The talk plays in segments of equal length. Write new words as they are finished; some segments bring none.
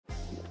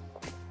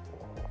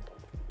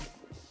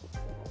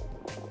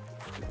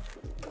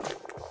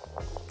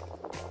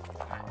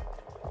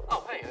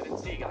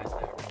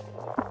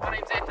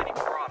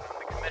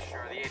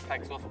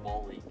Apex Wiffle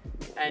Ball League.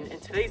 And in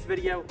today's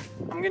video,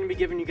 I'm going to be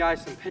giving you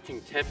guys some pitching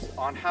tips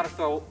on how to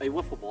throw a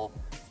wiffle ball,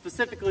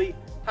 specifically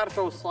how to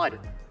throw a slider.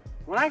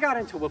 When I got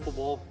into wiffle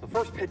ball, the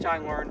first pitch I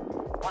learned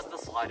was the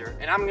slider,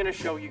 and I'm going to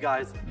show you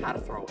guys how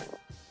to throw it.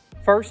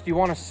 First, you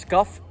want to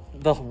scuff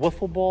the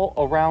wiffle ball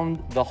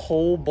around the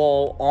whole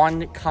ball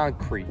on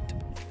concrete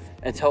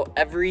until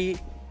every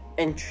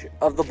inch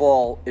of the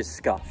ball is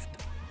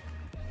scuffed.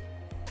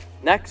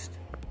 Next,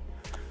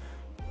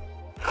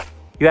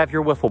 you have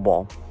your wiffle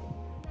ball.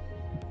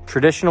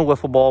 Traditional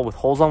wiffle ball with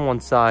holes on one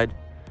side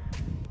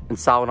and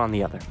solid on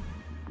the other.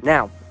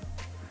 Now,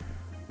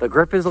 the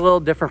grip is a little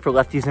different for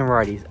lefties and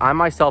righties. I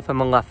myself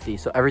am a lefty,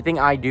 so everything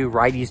I do,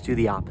 righties do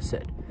the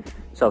opposite.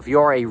 So if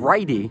you're a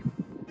righty,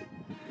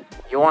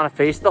 you want to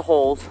face the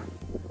holes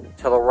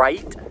to the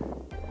right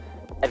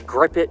and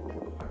grip it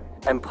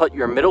and put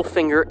your middle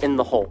finger in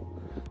the hole.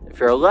 If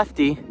you're a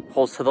lefty,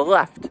 holes to the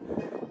left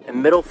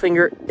and middle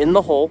finger in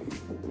the hole,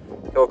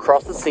 go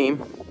across the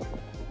seam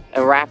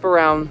and wrap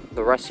around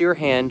the rest of your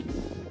hand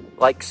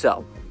like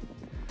so.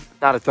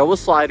 Now to throw a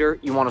slider,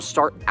 you want to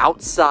start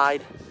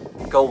outside,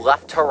 go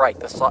left to right.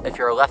 If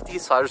you're a lefty,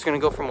 slider's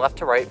going to go from left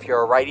to right. If you're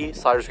a righty,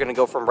 slider's going to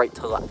go from right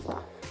to left.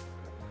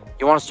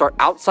 You want to start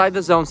outside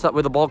the zone so that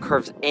way the ball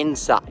curves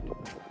inside.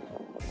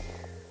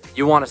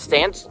 You want to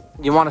stand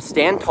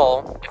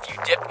tall. If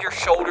you dip your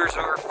shoulders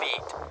or your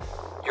feet,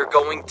 you're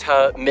going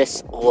to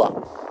miss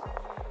low.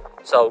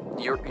 So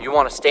you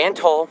want to stand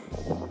tall,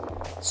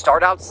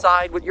 start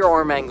outside with your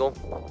arm angle,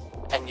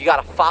 and you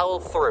got to follow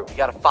through. You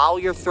got to follow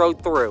your throw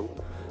through.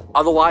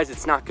 Otherwise,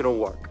 it's not going to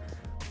work.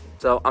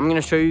 So I'm going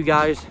to show you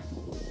guys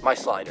my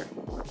slider.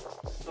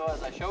 So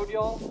as I showed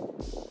y'all,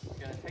 I'm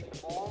going to take the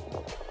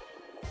ball,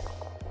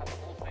 have the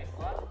hole face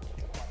left,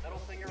 my middle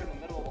finger in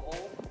the middle of the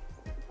hole,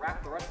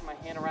 wrap the rest of my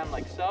hand around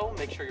like so,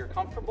 make sure you're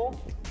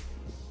comfortable,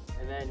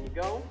 and then you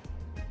go,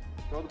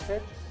 throw the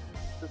pitch,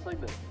 just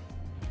like this.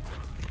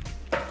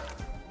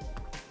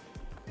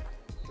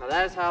 Now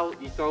that is how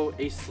you throw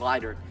a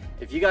slider.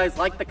 If you guys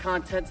like the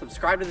content,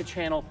 subscribe to the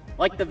channel,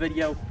 like the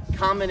video,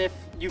 comment if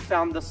you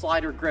found the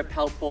slider grip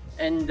helpful,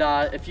 and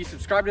if you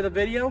subscribe to the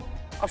video,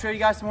 I'll show you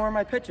guys some more of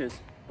my pitches.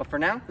 But for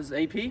now, this is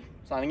AP,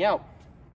 signing out.